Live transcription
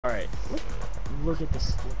Look at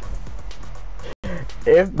this. Look at it.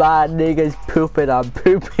 If my nigga's pooping, I'm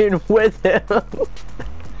pooping with him.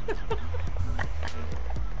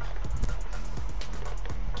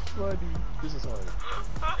 Funny. This is hard.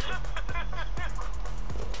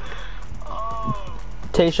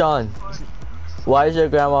 Tayshawn, why is your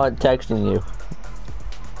grandma texting you?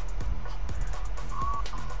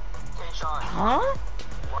 Huh?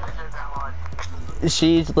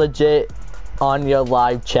 She's legit on your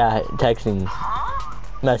live chat texting,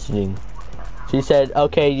 messaging. She said,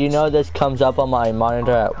 okay, you know this comes up on my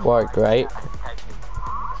monitor at work, right?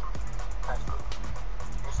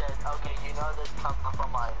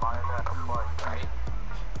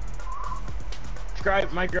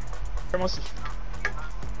 Subscribe, my grandma's.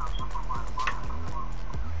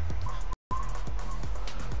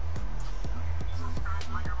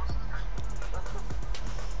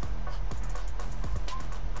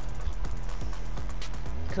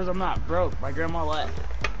 Because I'm not broke. My grandma let.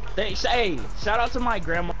 Hey, shout out to my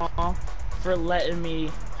grandma for letting me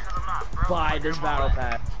buy this battle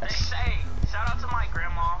pass. Shout out to my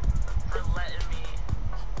grandma for letting me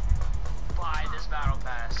buy this battle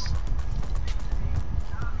pass.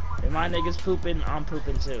 If my niggas pooping, I'm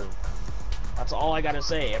pooping too. That's all I gotta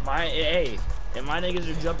say. If my niggas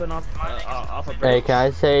are jumping off a bridge. Hey, can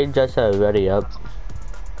I say just ready up?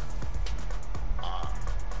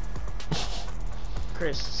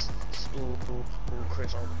 Chris,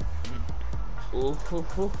 Chris,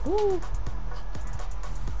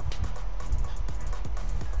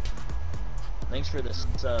 Thanks for the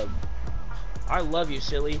sub. I love you,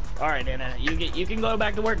 silly. All right, Nana, you can go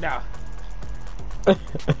back to work now. I'm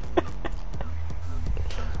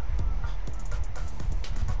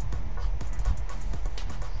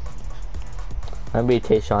gonna be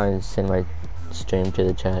Tayshawn and send my stream to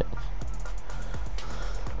the chat.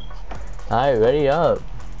 Alright, ready up.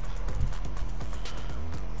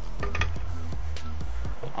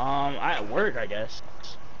 I at work, I guess.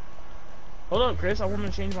 Hold up, Chris. I want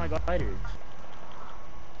to change my glider.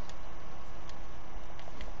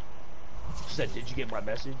 She said, did you get my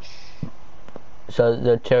message? So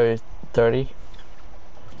the tier is 30?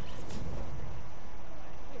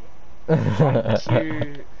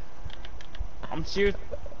 I'm tier 30.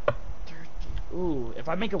 Ooh, if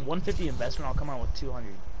I make a 150 investment, I'll come out with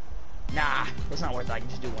 200. Nah, it's not worth it. I can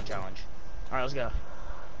just do one challenge. Alright, let's go.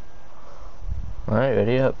 Alright,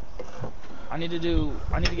 ready up. I need to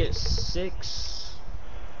get 6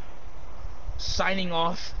 signing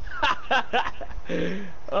off.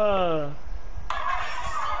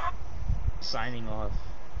 Signing off.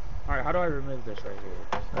 Alright, how do I remove this right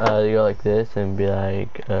here? You go like this and be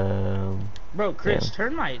like, Bro, Chris, damn.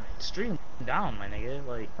 turn my stream down, my nigga.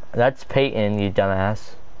 Like. That's Peyton, you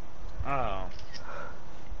dumbass. Oh.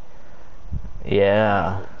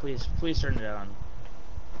 Yeah. Please turn it down.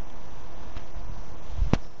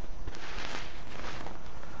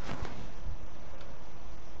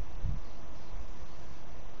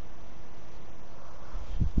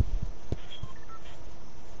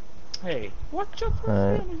 Hey, watch your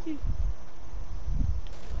profanity.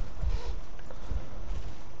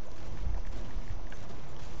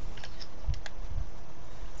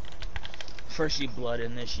 First she blood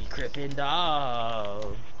and then she crippin'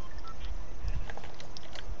 dog.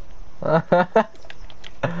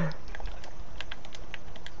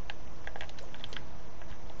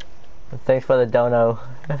 Thanks for the dono.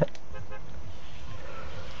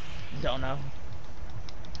 Don't know.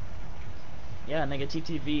 Yeah, nigga,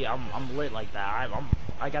 TTV, I'm lit like that.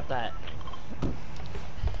 I got that.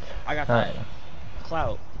 I got that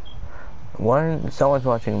clout. Someone's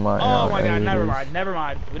watching mine. Oh my god, never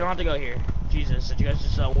mind. We don't have to go here. Jesus, did you guys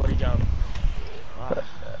just woody jump? Oh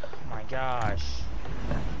my gosh.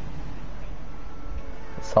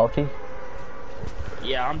 Salty?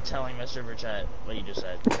 Yeah, I'm telling Mr. Burchett what you just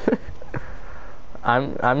said.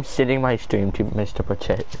 I'm sitting my stream to Mr.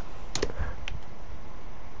 Burchett.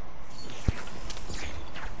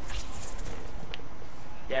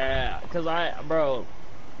 Yeah, cause bro,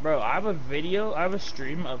 I have a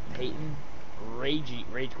stream of Peyton rage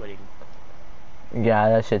quitting. Yeah,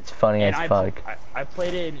 that shit's funny And as fuck. I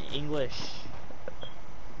played it in English.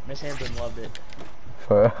 Miss Hampton loved it.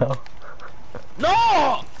 For real.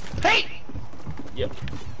 No! Peyton!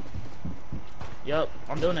 Yep,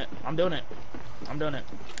 I'm doing it.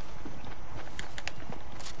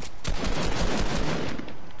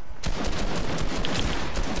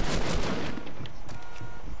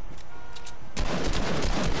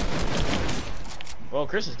 Well,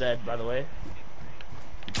 Chris is dead, by the way.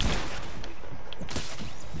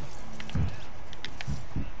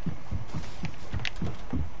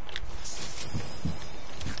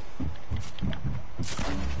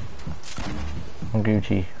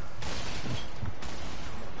 Gucci.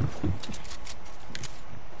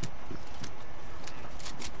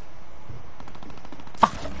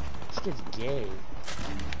 This kid's gay.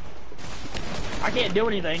 I can't do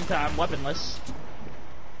anything because I'm weaponless.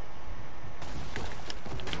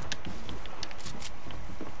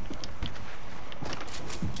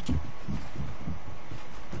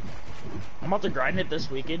 I'm about to grind it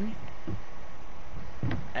this weekend.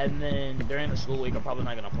 And then during the school week, I'm probably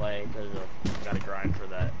not gonna play because I gotta grind for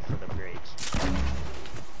the grades.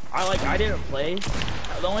 I didn't play.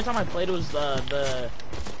 The only time I played was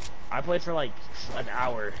I played for like an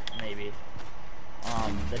hour maybe.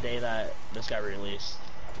 The day that this got released.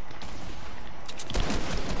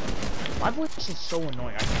 My voice is so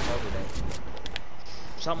annoying. I can't tell today.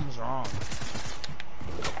 Something's wrong.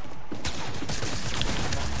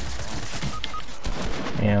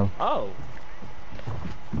 Yeah. Oh.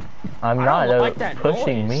 I'm not like that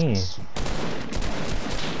pushing noise. me.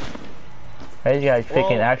 These guys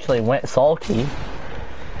freaking actually went salty.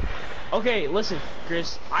 Okay, listen,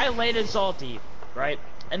 Chris. I landed salty, right?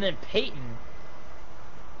 And then Peyton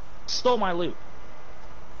stole my loot.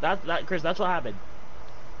 Chris, that's what happened.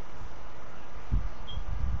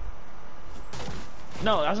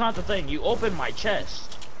 No, that's not the thing. You opened my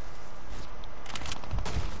chest.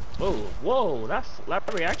 Whoa,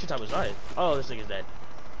 that reaction time was nice. Oh, this thing is dead.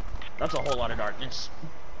 That's a whole lot of darkness.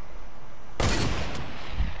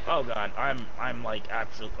 Oh god, I'm like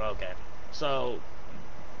absolutely okay. So,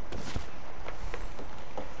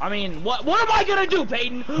 I mean, what am I gonna do,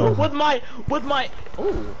 Peyton? with my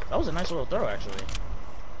ooh, that was a nice little throw actually.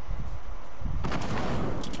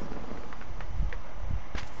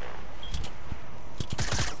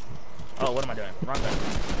 Oh, what am I doing? Wrong button.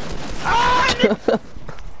 Ah!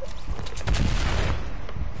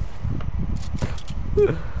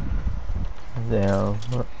 Damn.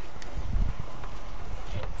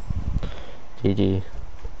 GG.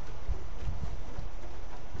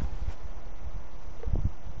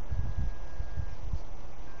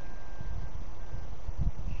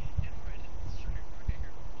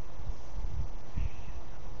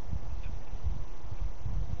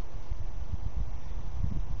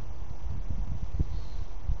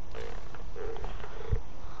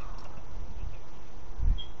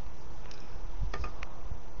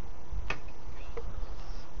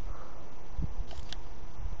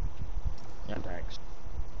 Yeah, thanks.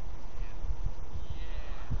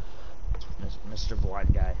 Mr.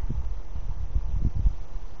 Blind Guy.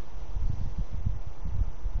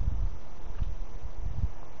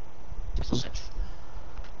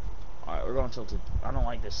 Alright, we're going tilted. I don't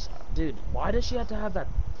like this. Dude, why does she have to have that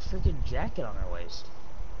freaking jacket on her waist?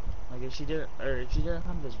 Like, if she didn't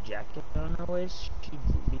have this jacket on her waist,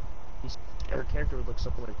 her character would look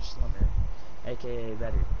so much slimmer, aka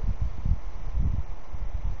better.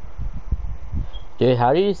 Dude,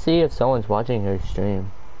 how do you see if someone's watching your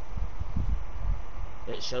stream?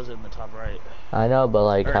 It shows it in the top right. I know, but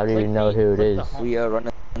like, how do you know who it is? We are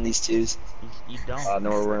running these twos. You don't. I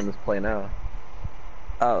know we're running this play now.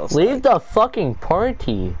 Oh, Leave the fucking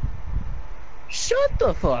party. Shut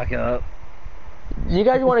the fuck up. You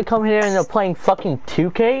guys want to come here and they're playing fucking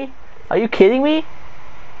 2K? Are you kidding me?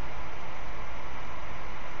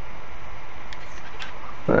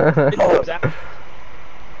 Exactly.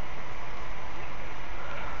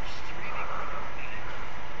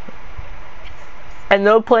 And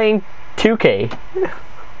they're playing 2K.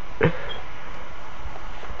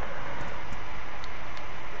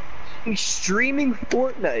 He's streaming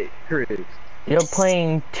Fortnite, Chris. You're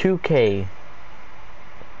playing 2K.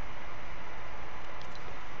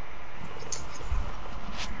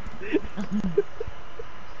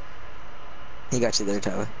 He got you there,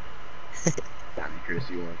 Tyler. Damn you, Chris,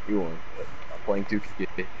 you won. I'm playing 2K.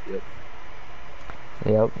 Yep.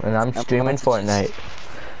 Yep, and I'm streaming Fortnite.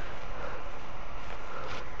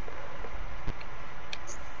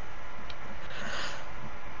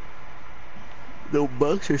 The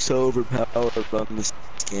Bucks are so overpowered on this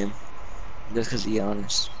game. Just because of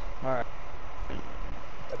Giannis. Alright.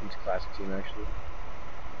 That beats classic team, actually.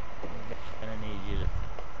 I'm gonna need you to.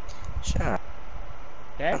 Shut up.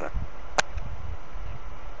 Okay?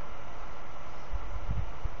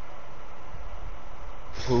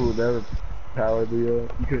 Ooh, never powered Leo.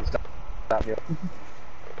 You couldn't stop me.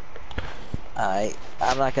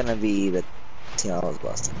 I'm not gonna be the team I was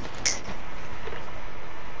Boston.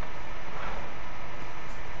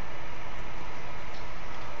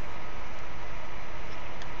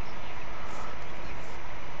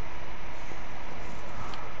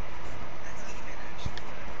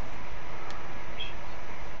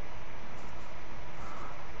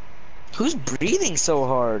 Who's breathing so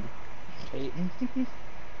hard? Peyton.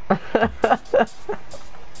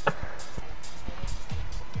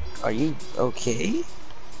 Are you okay?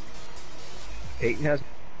 Peyton has.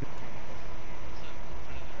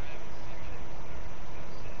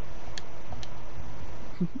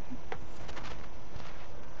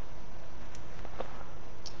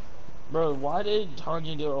 Bro, why did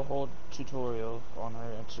Tanya do a whole tutorial on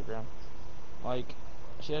her Instagram? Like,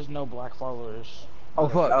 she has no black followers. Oh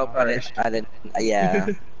fuck! Oh, Alright. I didn't. Yeah.